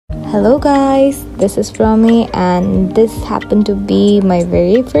Hello guys, this is Promi and this happened to be my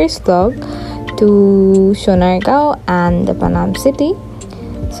very first vlog to Sonargaon and the Panam City.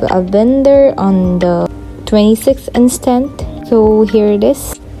 So I've been there on the 26th instant. So here it is.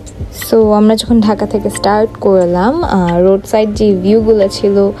 So আমরা যখন ঢাকা থেকে start করলাম road side যে ভিউগুলো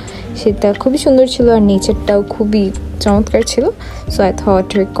ছিল সেটা খুবই সুন্দর ছিল আর নেচারটাও খুবই চমৎকার ছিল. So I thought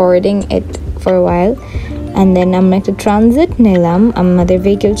recording it for a while. And then আমরা একটা ট্রানজিট নিলাম, আমাদের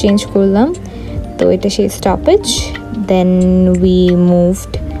ভেহিকল চেঞ্জ করলাম, তো এটা সেই stoppage. Then we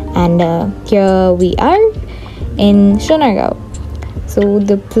moved and here we are in Sonargaon. So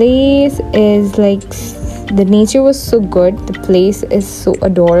the place is like, the nature was so good, the place is so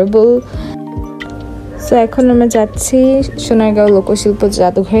adorable. So এখন আমরা যাচ্ছি সোনারগাঁও লোকশিল্প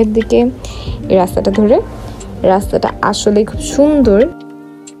জাদুঘরের দিকে এই রাস্তাটা ধরে. রাস্তাটা আসলে খুব সুন্দর,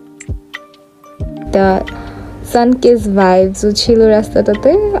 the sun-kissed vibes ছিল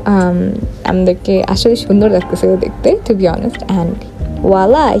রাস্তাটাতে. আমাদেরকে আসলে সুন্দর লাগতেছিল দেখতে, to be honest. And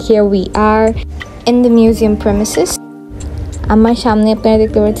voila, here we are in the museum premises. আমার সামনে আপনারা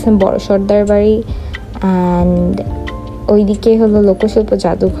দেখতে পাচ্ছেন বড় সর্দার বাড়ি and ওইদিকে হলো লোকশিল্প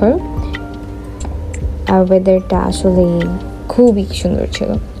জাদুঘর. আর ওয়েদারটা আসলে খুবই সুন্দর ছিল.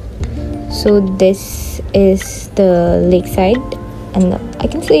 So this is the lake side and I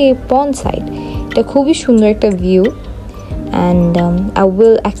can say pond side. এটা খুবই সুন্দর একটা view and I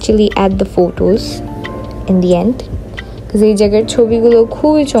will actually add the photos in the end because এই জায়গার ছবিগুলো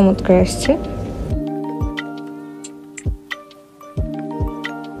খুবই চমৎকার আসছে.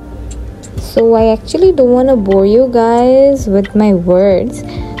 So I actually don't want to bore you guys with my words.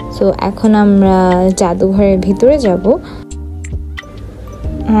 So এখন আমরা জাদুঘরের ভিতরে যাব.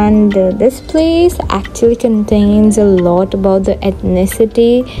 And this place actually contains a lot about the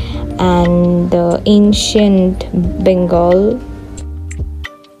ethnicity and the ancient Bengal.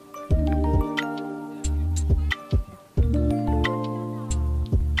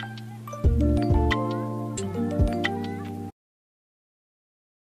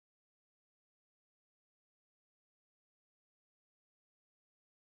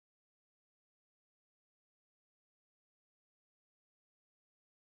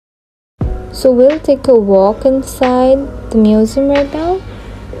 So we'll take a walk inside the museum right now.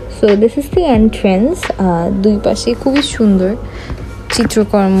 So this is the entrance. দুই পাশে খুবই সুন্দর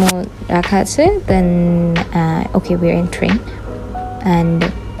চিত্রকর্ম রাখা আছে. Then okay, we're entering and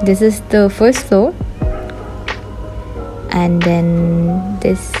this is the first floor and then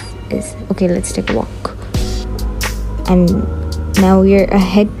this is okay. Let's take a walk and now we're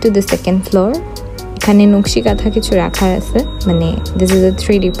ahead to the second floor. এখানে নকশি কাঁথা কিছু রাখা আছে, মানে this is a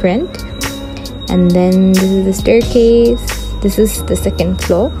 3D print. And then this is the staircase. This is the second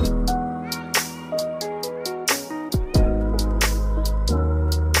floor.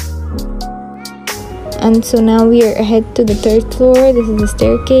 And so now we are ahead to the third floor. This is the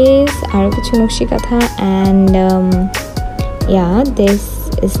staircase. Aro kichu nokshi katha. And yeah, this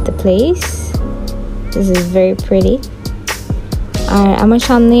is the place. This is very pretty. Ar amar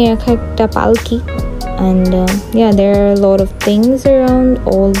samne rakha ekta palki. And yeah, there are a lot of things around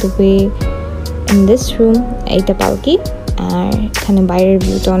all the way in this room. Eta palki আর এখানে বাইরের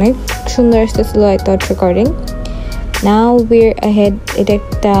ভিউটা অনেক সুন্দর আসতেছিল. I thought recording. Now we're ahead.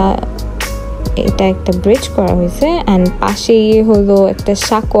 এটা একটা bridge করা হয়েছে and পাশেই হলো একটা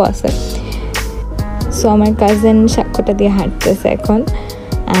সাঁকো আছে. সো আমার কাজিন সাঁকোটা দিয়ে হাঁটতেছে এখন.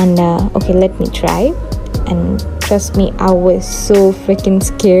 And okay, let me try. And trust me, I was so freaking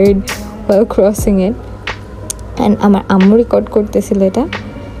scared while crossing it. And আমার আম্মু রেকর্ড করতেছিল এটা.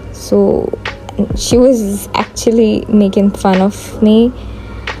 So she was actually making fun of me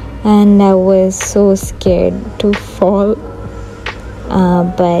and I was so scared to fall,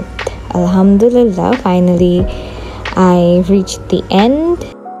 but alhamdulillah finally I reached the end.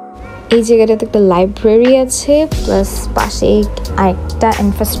 এই জায়গাটাতে একটা library আছে plus পাশে আরেকটা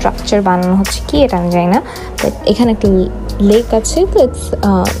ইনফ্রাস্ট্রাকচার বানানো হচ্ছে, কি এটা আমি জানি না, বাট এখানে একটা লেক আছে. তো ইটস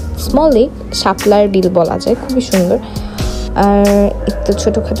স্মল লেক, শাপলার বিল বলা যায়, খুবই সুন্দর. আর একটু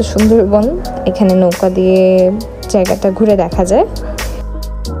ছোটোখাটো সুন্দরবন, এখানে নৌকা দিয়ে জায়গাটা ঘুরে দেখা যায়.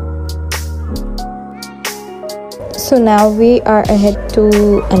 So now we are ahead to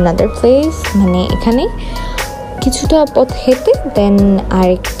another place. মানে এখানে কিছুটা পথ হেঁটে দেন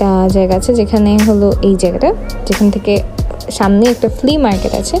আরেকটা জায়গা আছে যেখানে হলো এই জায়গাটা, যেখান থেকে সামনে একটা ফ্লি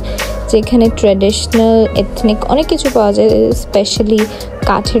মার্কেট আছে যেখানে ট্র্যাডিশনাল এথনিক অনেক কিছু পাওয়া যায়, স্পেশালি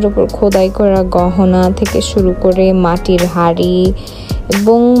কাঠের ওপর খোদাই করা গহনা থেকে শুরু করে মাটির হাড়ি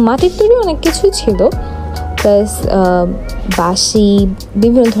এবং মাটির তৈরি অনেক কিছুই ছিল, প্লাস বাঁশি,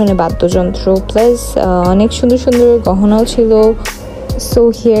 বিভিন্ন ধরনের বাদ্যযন্ত্র, প্লাস অনেক সুন্দর সুন্দর গহনাও ছিল. সো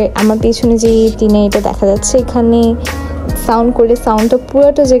হিয়ার আমার পেছনে যে টিনে এটা দেখা যাচ্ছে, এখানে সাউন্ড করে সাউন্ডটা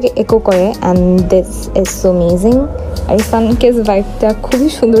পুরোটা জায়গায় একো করে, and this is so amazing. আর সানকেস ভাইবটা খুবই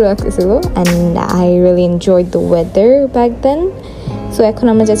সুন্দর লাগতেছিল, and I really enjoyed the weather back then. So এখন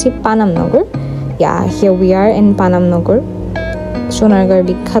আমরা যাচ্ছি Panam Nagar. Here we are in Panam Nagar, সোনারগাঁওয়ের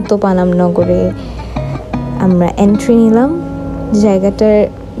বিখ্যাত পানামনগরে আমরা এন্ট্রি নিলাম। জায়গাটার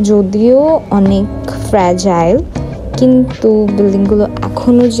যদিও অনেক ফ্র্যাজাইল, কিন্তু বিল্ডিংগুলো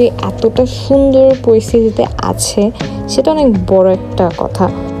এখনও যে এতটা সুন্দর পরিস্থিতিতে আছে সেটা অনেক বড় একটা কথা।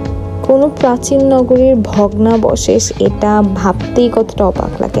 কোনো প্রাচীন নগরীর ভগ্নাবশেষ, এটা ভাবতেই কতটা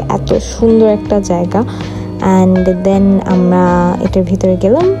অবাক লাগে, এত সুন্দর একটা জায়গা। অ্যান্ড দেন আমরা এটার ভিতরে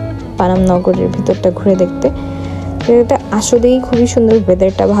গেলাম পানামনগরের ভিতরটা ঘুরে দেখতে। এটা আসলেই খুবই সুন্দর,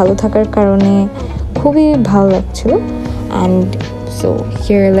 ওয়েদারটা ভালো থাকার কারণে খুবই ভালো লাগছিল। And so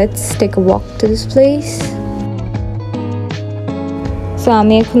here let's take a walk to this place. So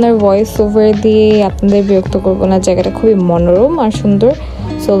আমি এখন আর ভয়েস ওভার দিয়ে আপনাদের বিরক্ত করবো না, জায়গাটা খুবই মনোরম আর সুন্দর।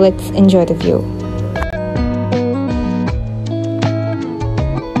 So let's enjoy the view.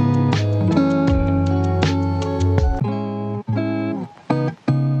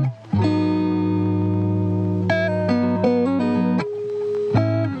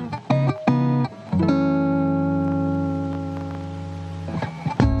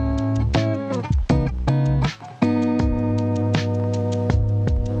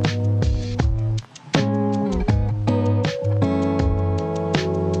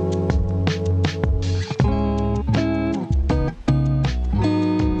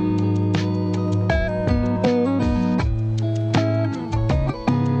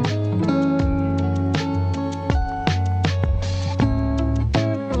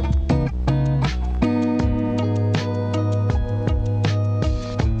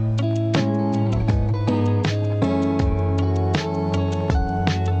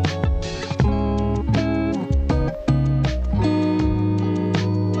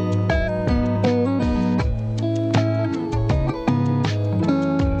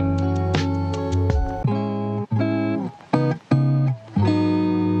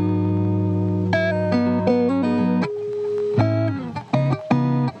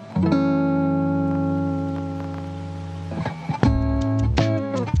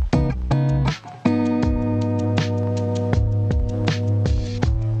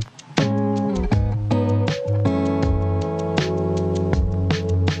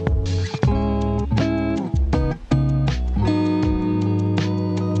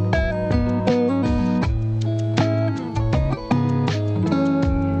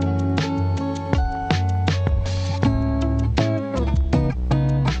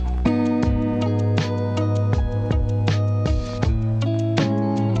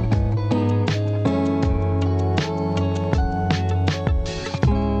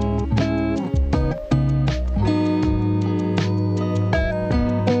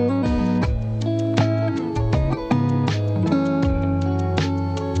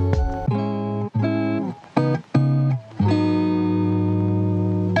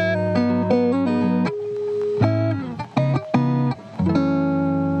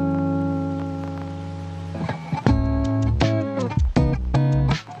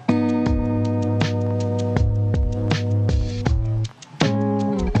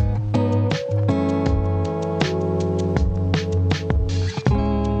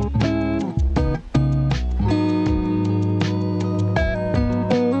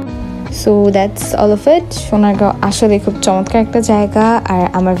 So that's all of it. Sonargaon আসলে খুব চমৎকার একটা জায়গা, আর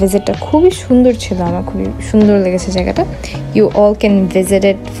আমার ভিজিটটা খুবই সুন্দর ছিল, আমার খুবই সুন্দর লেগেছে জায়গাটা। You all can visit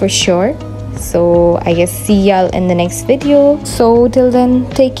it for sure. So I guess see y'all in the next video. So till then,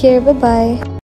 take care, bye bye.